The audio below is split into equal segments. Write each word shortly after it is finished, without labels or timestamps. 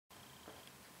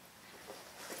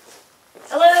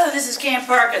this is Cam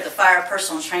Park at the Fire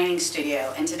Personal Training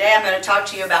Studio, and today I'm going to talk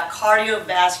to you about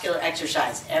cardiovascular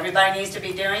exercise. Everybody needs to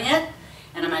be doing it,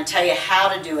 and I'm going to tell you how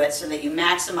to do it so that you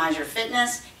maximize your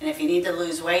fitness, and if you need to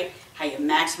lose weight, how you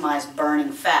maximize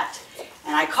burning fat.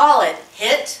 And I call it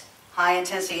HIIT, high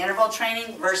intensity interval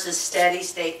training, versus steady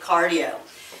state cardio.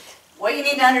 What you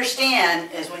need to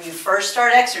understand is when you first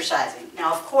start exercising,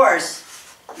 now of course,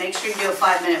 make sure you do a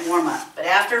 5-minute warm-up, but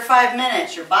after 5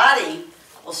 minutes, your body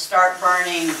will start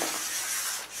burning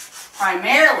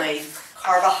primarily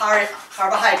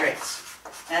carbohydrates.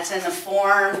 That's in the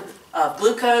form of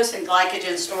glucose and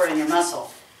glycogen stored in your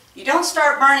muscle. You don't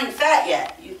start burning fat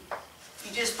yet. You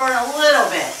just burn a little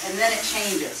bit and then it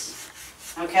changes.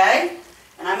 Okay?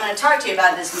 And I'm going to talk to you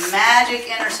about this magic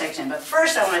intersection. But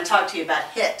first I want to talk to you about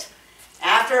HIIT.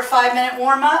 After a 5-minute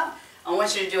warm-up, I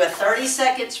want you to do a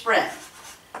 30-second sprint.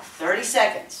 30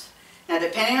 seconds. Now,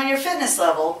 depending on your fitness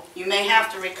level, you may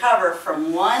have to recover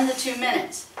from 1 to 2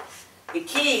 minutes. The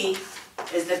key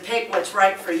is to pick what's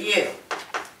right for you.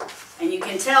 And you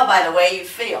can tell by the way you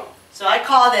feel. So I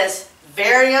call this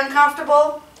very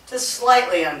uncomfortable to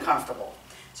slightly uncomfortable.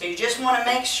 So you just want to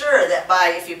make sure that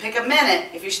if you pick a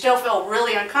minute, if you still feel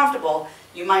really uncomfortable,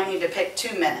 you might need to pick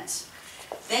 2 minutes.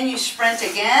 Then you sprint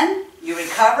again, you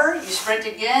recover, you sprint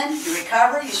again, you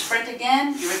recover, you sprint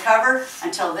again, you recover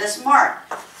until this mark.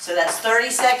 So that's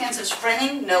 30 seconds of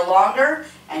sprinting, no longer,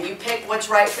 and you pick what's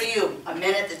right for you, a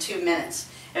minute to 2 minutes.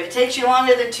 If it takes you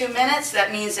longer than 2 minutes,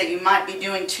 that means that you might be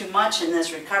doing too much in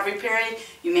this recovery period.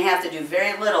 You may have to do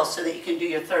very little so that you can do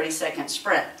your 30-second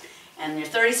sprint. And your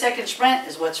 30-second sprint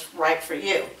is what's right for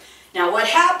you. Now what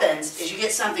happens is you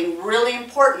get something really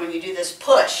important when you do this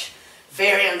push.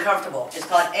 Very uncomfortable. It's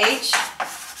called HGH,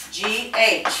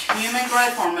 human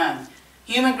growth hormone.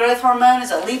 Human growth hormone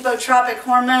is a lipotropic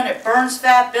hormone. It burns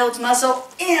fat, builds muscle,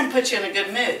 and puts you in a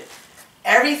good mood.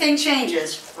 Everything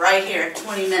changes right here at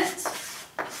 20 minutes.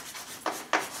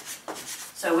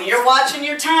 So when you're watching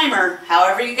your timer,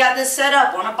 however you got this set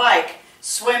up on a bike,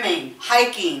 swimming,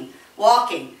 hiking,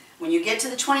 walking, when you get to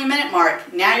the 20-minute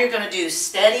mark, now you're going to do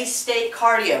steady state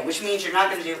cardio, which means you're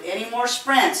not going to do any more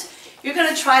sprints. You're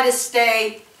going to try to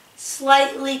stay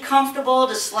slightly comfortable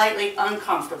to slightly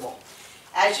uncomfortable.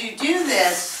 As you do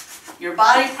this, your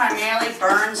body primarily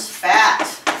burns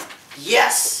fat.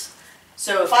 Yes!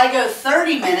 So if I go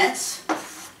 30 minutes,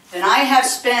 then I have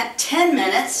spent 10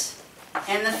 minutes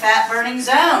in the fat burning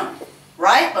zone,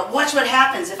 right? But watch what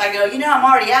happens if I go, I'm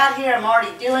already out here, I'm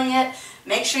already doing it.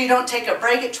 Make sure you don't take a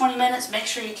break at 20 minutes, make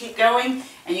sure you keep going,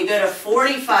 and you go to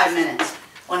 45 minutes.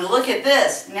 When you look at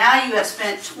this, now you have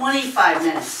spent 25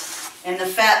 minutes in the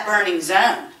fat burning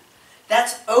zone.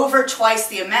 That's over twice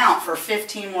the amount for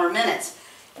 15 more minutes.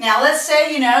 Now let's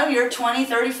say, you're 20,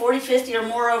 30, 40, 50 or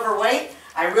more overweight.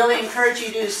 I really encourage you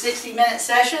to do 60-minute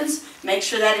sessions. Make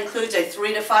sure that includes a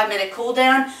 3 to 5 minute cool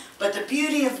down. But the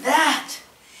beauty of that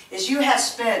is you have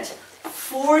spent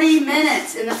 40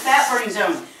 minutes in the fat burning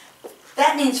zone.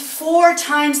 That means 4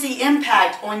 times the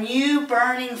impact on you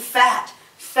burning fat.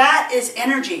 Fat is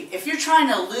energy. If you're trying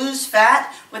to lose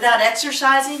fat without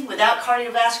exercising, without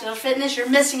cardiovascular fitness, you're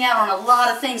missing out on a lot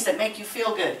of things that make you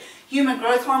feel good. Human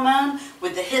growth hormone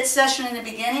with the HIIT session in the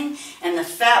beginning and the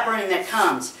fat burning that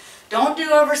comes. Don't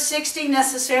do over 60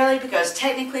 necessarily, because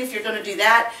technically if you're going to do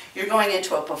that, you're going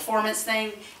into a performance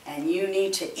thing and you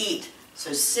need to eat.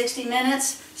 So 60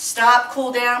 minutes, stop,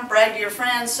 cool down, brag to your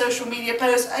friends, social media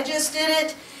posts, I just did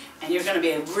it, and you're going to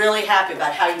be really happy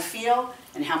about how you feel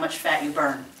and how much fat you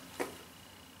burn.